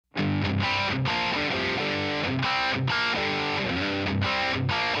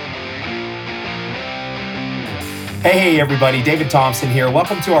Hey, everybody. David Thompson here.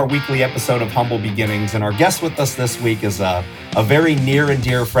 Welcome to our weekly episode of Humble Beginnings. And our guest with us this week is a very near and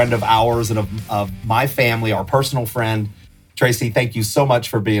dear friend of ours and of my family, our personal friend, Tracy. Thank you so much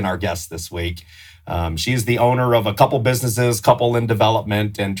for being our guest this week. She's the owner of a couple businesses, couple in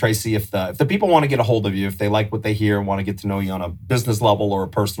development. And Tracy, if the people want to get a hold of you, if they like what they hear and want to get to know you on a business level or a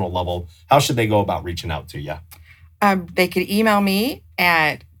personal level, how should they go about reaching out to you? They could email me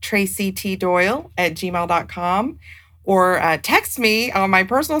at tracytdoyle@gmail.com or text me on my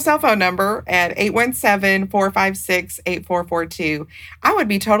personal cell phone number at 817-456-8442. I would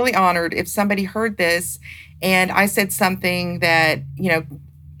be totally honored if somebody heard this and I said something that,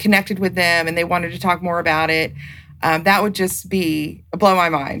 connected with them and they wanted to talk more about it. That would just blow my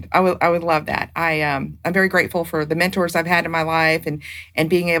mind. I would love that. I'm very grateful for the mentors I've had in my life and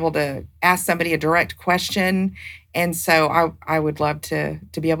being able to ask somebody a direct question. And so I would love to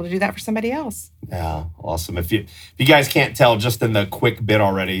be able to do that for somebody else. Yeah, awesome. If you guys can't tell just in the quick bit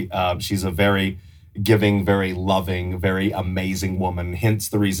already, she's a very giving, very loving, very amazing woman. Hence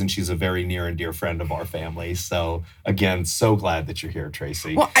the reason she's a very near and dear friend of our family. So again, so glad that you're here,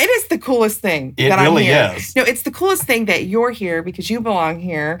 Tracy. Well, it is the coolest thing it that really I'm here. is. No, it's the coolest thing that you're here because you belong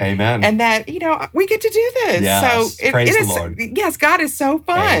here. Amen. And that, we get to do this. Yes, so praise it the is, Lord. Yes, God is so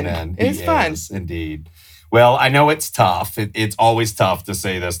fun. Amen. It is fun. Indeed. Well, I know it's tough. It's always tough to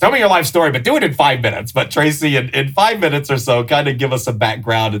say this. Tell me your life story, but do it in 5 minutes. But Tracy, in 5 minutes or so, kind of give us a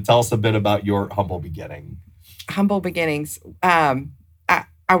background and tell us a bit about your humble beginning. Humble beginnings. I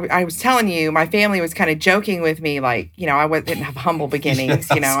was telling you, my family was kind of joking with me, like, I didn't have humble beginnings.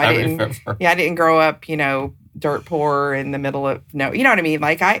 Yes, I didn't grow up, dirt poor in the middle of you know what I mean?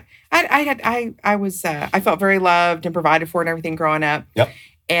 Like I felt very loved and provided for and everything growing up. Yep.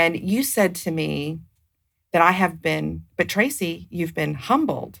 And you said to me that I have been, but Tracy, you've been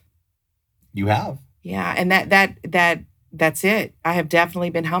humbled. You have. Yeah, and that's it. I have definitely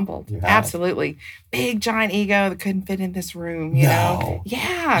been humbled. Absolutely. Big giant ego that couldn't fit in this room, you know.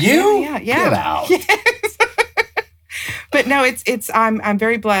 Yeah. You? Yeah. Get out. Yes. But no, I'm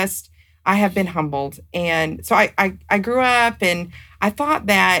very blessed. I have been humbled. And so I grew up and I thought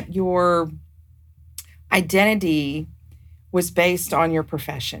that your identity was based on your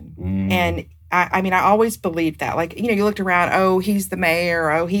profession. And I always believed that. Like, you looked around, oh, he's the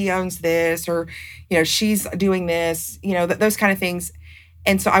mayor, oh, he owns this, or, she's doing this, those kind of things.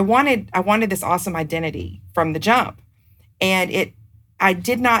 And so I wanted this awesome identity from the jump. And I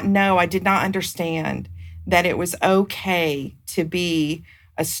did not understand that it was okay to be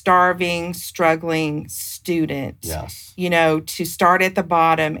a starving, struggling student. Yes. To start at the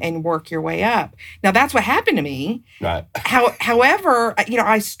bottom and work your way up. Now that's what happened to me. Right. However,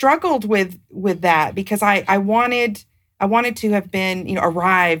 I struggled with that because I wanted to have been,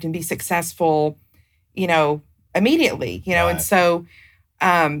 arrived and be successful, immediately, Right. And so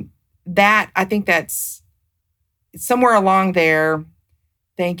that I think that's somewhere along there.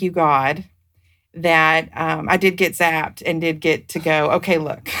 Thank you, God, that I did get zapped and did get to go, okay,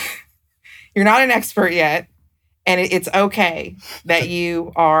 look, you're not an expert yet. And it's okay that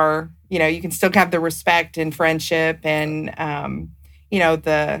you are, you can still have the respect and friendship and,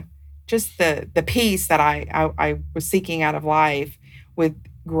 the peace that I was seeking out of life with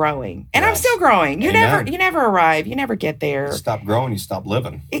growing. And I'm still growing. You Amen. never arrive. You never get there. You stop growing, you stop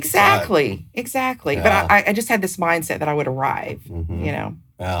living. Exactly. Yeah. But I just had this mindset that I would arrive, Yeah.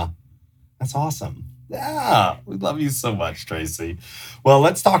 That's awesome. Yeah, we love you so much, Tracy. Well,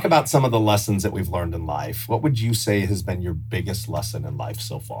 let's talk about some of the lessons that we've learned in life. What would you say has been your biggest lesson in life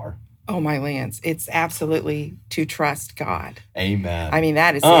so far? Oh, my Lance, it's absolutely to trust God. Amen.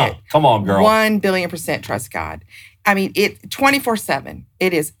 That is it. Come on, girl. 1,000,000,000% trust God. It 24/7.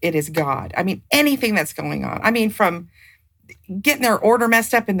 It is God. Anything that's going on. From getting their order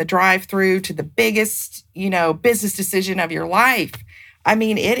messed up in the drive-through to the biggest, business decision of your life.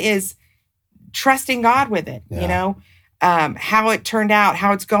 It is trusting God with it, how it turned out,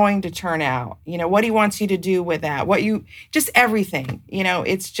 how it's going to turn out, what he wants you to do with that, just everything,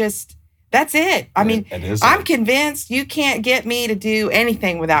 it's just, that's it. I'm convinced you can't get me to do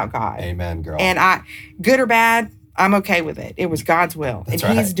anything without God. Amen, girl. And good or bad, I'm okay with it. It was God's will. That's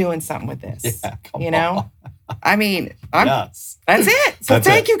and right. He's doing something with this, Yeah, come on. Yes. That's it. So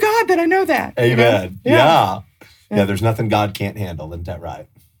thank you, God, that I know that. Amen. Yeah, there's nothing God can't handle. Isn't that right?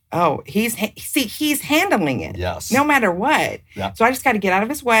 Oh, he's handling it. Yes. No matter what. Yeah. So I just got to get out of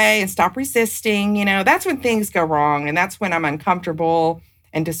his way and stop resisting. That's when things go wrong. And that's when I'm uncomfortable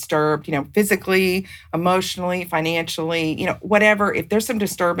and disturbed, physically, emotionally, financially, whatever. If there's some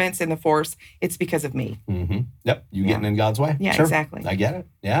disturbance in the force, it's because of me. Mm-hmm. Yep. You getting in God's way? Yeah, Sure. exactly. I get it.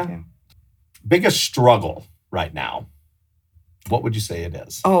 Yeah. Biggest struggle right now, what would you say it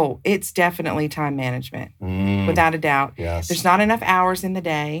is? Oh, it's definitely time management, without a doubt. Yes. There's not enough hours in the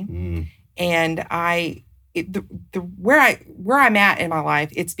day. And where I'm at in my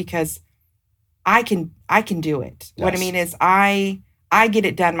life, it's because I can do it. Yes. What I mean is I get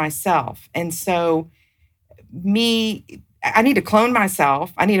it done myself. And so I need to clone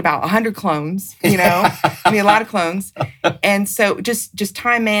myself. I need about 100 clones, I need a lot of clones. And so just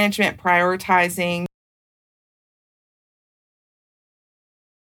time management, prioritizing.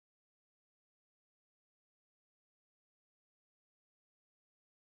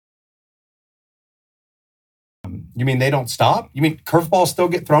 You mean they don't stop? You mean curveballs still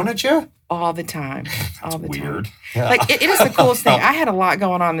get thrown at you? All the time. All the Weird. time. Yeah. Like it is the coolest thing. I had a lot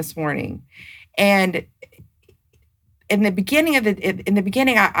going on this morning. And in the beginning,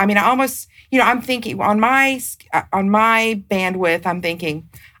 I almost, I'm thinking on my bandwidth, I'm thinking,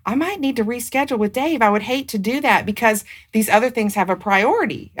 I might need to reschedule with Dave. I would hate to do that because these other things have a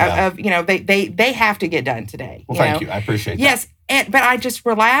priority of they have to get done today. Well, thank you. I appreciate that. Yes. But I just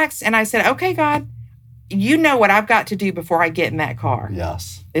relaxed and I said, okay, God, you know what I've got to do before I get in that car.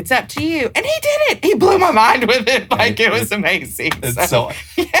 Yes. It's up to you. And he did it. He blew my mind with it. It was amazing. Yes.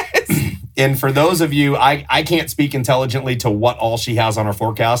 And for those of you, I can't speak intelligently to what all she has on her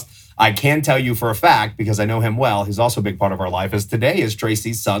forecast. I can tell you for a fact, because I know him well, he's also a big part of our life, is today is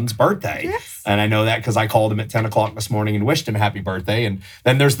Tracy's son's birthday. Yes. And I know that because I called him at 10 o'clock this morning and wished him happy birthday. And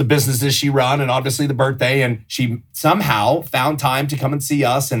then there's the businesses she run and obviously the birthday. And she somehow found time to come and see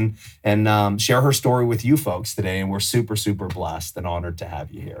us and share her story with you folks today. And we're super, super blessed and honored to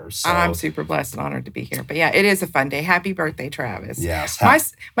have you here. So I'm super blessed and honored to be here. But yeah, it is a fun day. Happy birthday, Travis. Yes.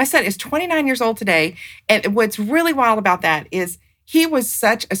 My son is 29 years old today. And what's really wild about that is he was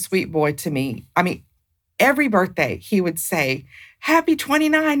such a sweet boy to me. I mean, every birthday he would say, "Happy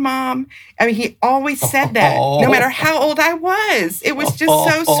 29, Mom." I mean, he always said that, no matter how old I was. It was just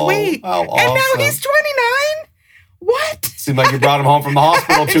so sweet. How and now he's 29? What? Seemed like you brought him home from the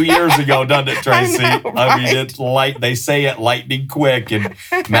hospital 2 years ago, doesn't it, Tracy? I know, I mean, right? it's they say it lightning quick. And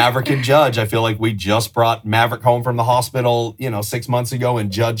Maverick and Judge, I feel like we just brought Maverick home from the hospital, 6 months ago,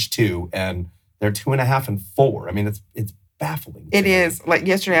 and Judge too. And they're 2.5 and 4. I mean, it's baffling. It is. Like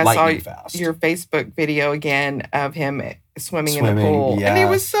yesterday, I saw fast. your Facebook video again of him swimming in the pool. Yes. And he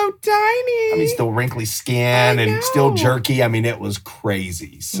was so tiny. I mean, still wrinkly skin and still jerky. I mean, it was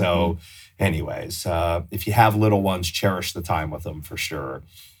crazy. So anyways, if you have little ones, cherish the time with them for sure.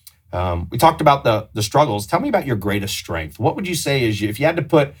 We talked about the struggles. Tell me about your greatest strength. What would you say is if you had to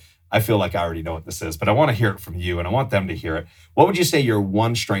put, I feel like I already know what this is, but I want to hear it from you and I want them to hear it. What would you say your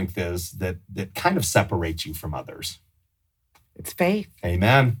one strength is that kind of separates you from others? It's faith.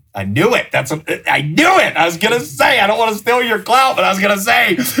 Amen. I knew it. I knew it. I was going to say, I don't want to steal your clout, but I was going to say,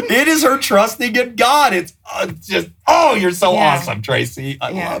 it is her trusting in God. It's you're so awesome, Tracy.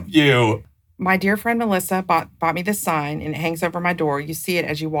 I love you. My dear friend Melissa bought me this sign and it hangs over my door. You see it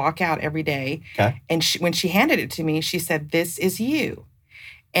as you walk out every day. Okay. And when she handed it to me, she said, "This is you."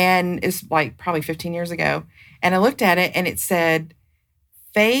 And it's like probably 15 years ago. And I looked at it and it said,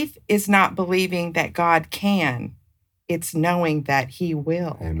 "Faith is not believing that God can. It's knowing that he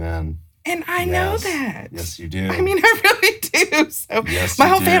will." Amen. And I know that. Yes, you do. I mean, I really do. So yes, my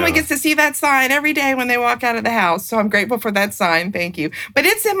whole family gets to see that sign every day when they walk out of the house. So I'm grateful for that sign. Thank you. But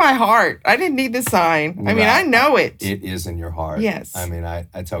it's in my heart. I didn't need the sign. I mean, I know it. It is in your heart. Yes. I mean, I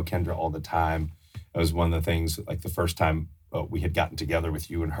tell Kendra all the time. It was one of the things, like the first time we had gotten together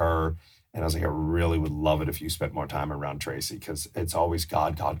with you and her. And I was like, I really would love it if you spent more time around Tracy because it's always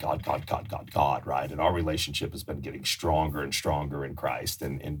God, right? And our relationship has been getting stronger and stronger in Christ.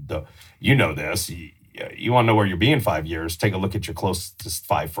 And you know this. You want to know where you'll be in 5 years, take a look at your closest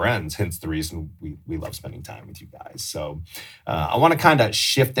 5 friends, hence the reason we love spending time with you guys. So I want to kind of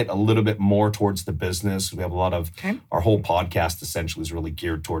shift it a little bit more towards the business. We have a lot of, our whole podcast essentially is really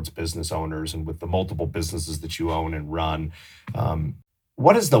geared towards business owners and with the multiple businesses that you own and run.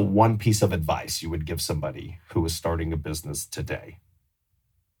 What is the one piece of advice you would give somebody who is starting a business today?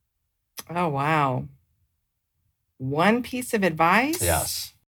 Oh, wow. One piece of advice?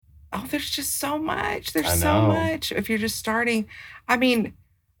 Yes. Oh, there's just so much. There's I so know. much. If you're just starting,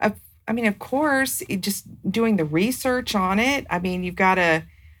 of course, just doing the research on it. I mean, you've got to,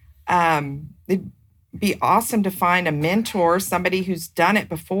 it'd be awesome to find a mentor, somebody who's done it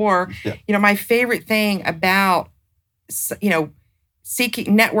before. Yeah. My favorite thing about,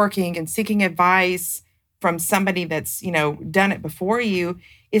 seeking networking and seeking advice from somebody that's, done it before you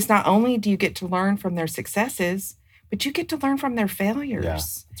is not only do you get to learn from their successes, but you get to learn from their failures. Yeah,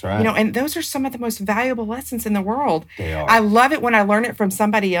 that's right. And those are some of the most valuable lessons in the world. They are. I love it when I learn it from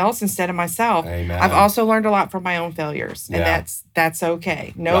somebody else instead of myself. Amen. I've also learned a lot from my own failures, and that's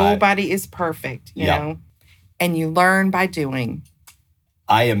okay. Nobody is perfect, you know, and you learn by doing.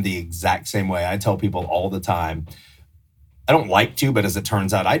 I am the exact same way. I tell people all the time, I don't like to, but as it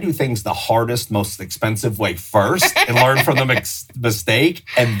turns out, I do things the hardest, most expensive way first and learn from the mistake.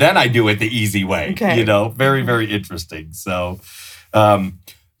 And then I do it the easy way, very, very interesting. So I'm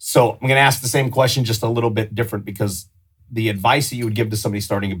going to ask the same question, just a little bit different, because the advice that you would give to somebody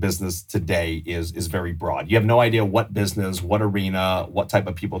starting a business today is very broad. You have no idea what business, what arena, what type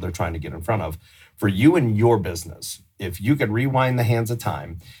of people they're trying to get in front of. For you and your business, if you could rewind the hands of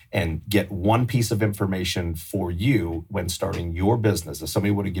time and get one piece of information for you when starting your business, if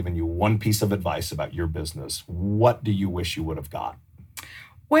somebody would have given you one piece of advice about your business, what do you wish you would have got?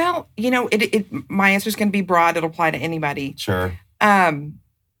 Well, my answer is going to be broad. It'll apply to anybody. Sure.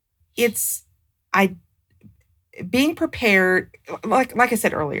 Being prepared, like I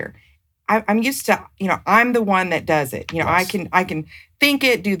said earlier, I'm used to, I'm the one that does it. Yes. I can think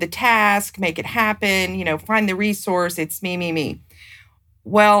it, do the task, make it happen, find the resource. It's me.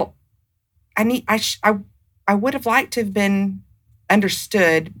 Well, I would have liked to have been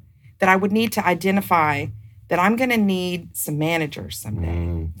understood that I would need to identify that I'm going to need some managers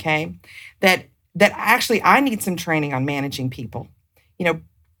someday. Okay. That actually I need some training on managing people,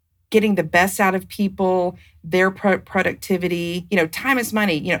 getting the best out of people, their productivity, time is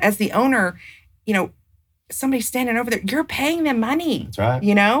money, as the owner, somebody standing over there, you're paying them money. That's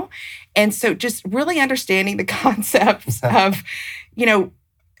right. And so just really understanding the concepts of,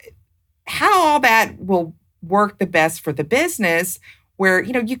 how all that will work the best for the business, where,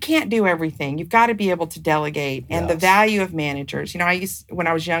 you can't do everything. You've got to be able to delegate, and the value of managers. When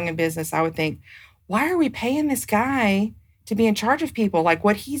I was young in business, I would think, why are we paying this guy to be in charge of people? Like,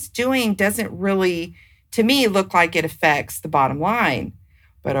 what he's doing doesn't really, to me, look like it affects the bottom line.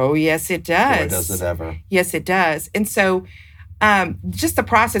 But, oh, yes, it does. Boy, does it ever. Yes, it does. And so just the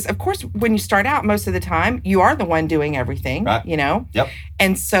process, of course, when you start out, most of the time, you are the one doing everything, right. Yep.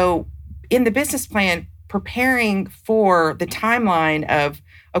 And so in the business plan, preparing for the timeline of,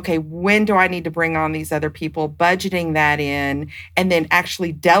 okay, when do I need to bring on these other people, budgeting that in, and then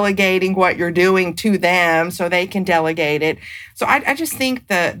actually delegating what you're doing to them so they can delegate it. So I just think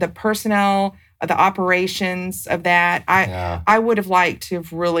the personnel, the operations of that, I would have liked to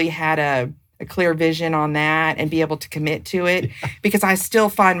have really had a clear vision on that and be able to commit to it, because I still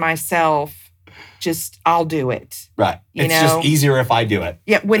find myself just, I'll do it. Right. It's just easier if I do it.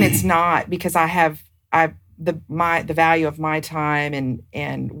 Yeah, when it's not, because I have the value of my time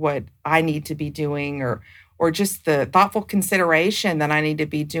and what I need to be doing, or just the thoughtful consideration that I need to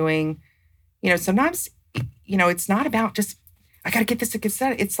be doing. Sometimes, it's not about just, I got to get this to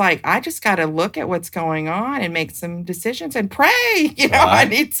consider. It's like, I just got to look at what's going on and make some decisions and pray. Right. I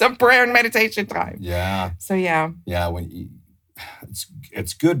need some prayer and meditation time. Yeah. So, yeah. Yeah.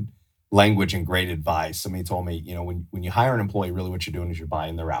 It's good language and great advice. Somebody told me, when you hire an employee, really what you're doing is you're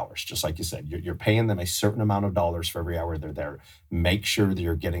buying their hours. Just like you said, you're paying them a certain amount of dollars for every hour they're there. Make sure that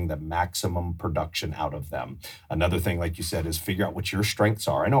you're getting the maximum production out of them. Another thing, like you said, is figure out what your strengths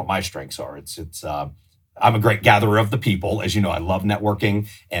are. I know what my strengths are. I'm a great gatherer of the people. As you know, I love networking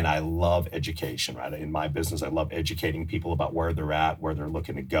and I love education, right? In my business, I love educating people about where they're at, where they're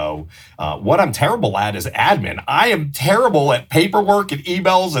looking to go. What I'm terrible at is admin. I am terrible at paperwork and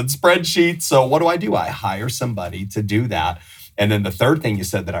emails and spreadsheets. So what do? I hire somebody to do that. And then the third thing you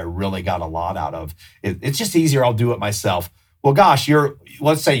said that I really got a lot out of, it's just easier. I'll do it myself. Well, gosh,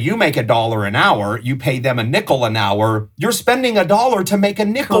 let's say you make $1 an hour, you pay them $0.05 an hour, you're spending $1 to make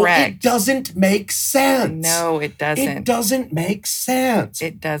 $0.05. Correct. It doesn't make sense. No, it doesn't. It doesn't make sense.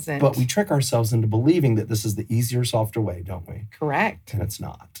 It doesn't. But we trick ourselves into believing that this is the easier, softer way, don't we? Correct. And it's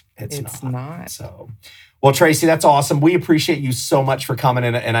not. It's not. So, well, Tracy, that's awesome. We appreciate you so much for coming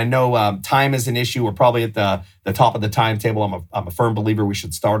in. And I know time is an issue. We're probably at the top of the timetable. I'm a firm believer we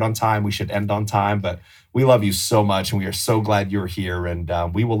should start on time. We should end on time. But we love you so much. And we are so glad you're here. And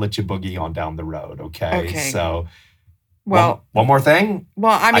we will let you boogie on down the road. Okay. So, well, one more thing.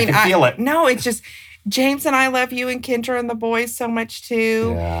 Well, I can feel it. No, it's just, James and I love you and Kendra and the boys so much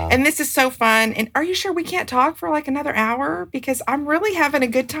too. Yeah. And this is so fun. And are you sure we can't talk for like another hour? Because I'm really having a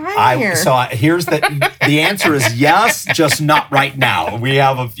good time here. So here's the answer is yes, just not right now. We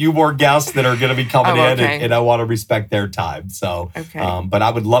have a few more guests that are going to be coming in and I want to respect their time. So, but I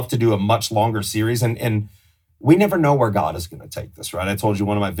would love to do a much longer series. And we never know where God is going to take this, right? I told you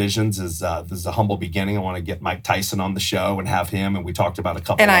one of my visions is this is a humble beginning. I want to get Mike Tyson on the show and have him. And we talked about a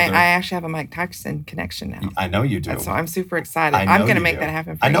couple And other. I actually have a Mike Tyson connection now. I know you do. So I'm super excited. I know I'm going to you make do. that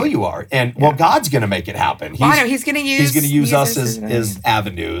happen for I know you are. And well, God's going to make it happen. Well, I know he's going to use us as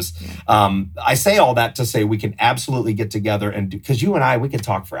avenues. Yeah. I say all that to say we can absolutely get together and do, because you and I, we could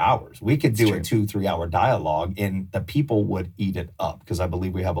talk for hours. We could do a 2-3 hour dialogue and the people would eat it up because I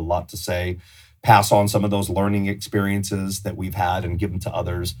believe we have a lot to say, pass on some of those learning experiences that we've had and give them to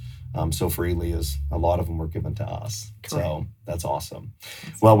others so freely as a lot of them were given to us. Correct. So that's awesome.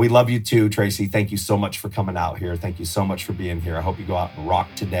 Well, we love you too, Tracy. Thank you so much for coming out here. Thank you so much for being here. I hope you go out and rock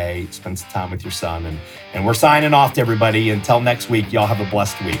today, spend some time with your son. And we're signing off to everybody. Until next week, y'all have a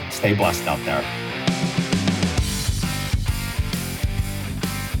blessed week. Stay blessed out there.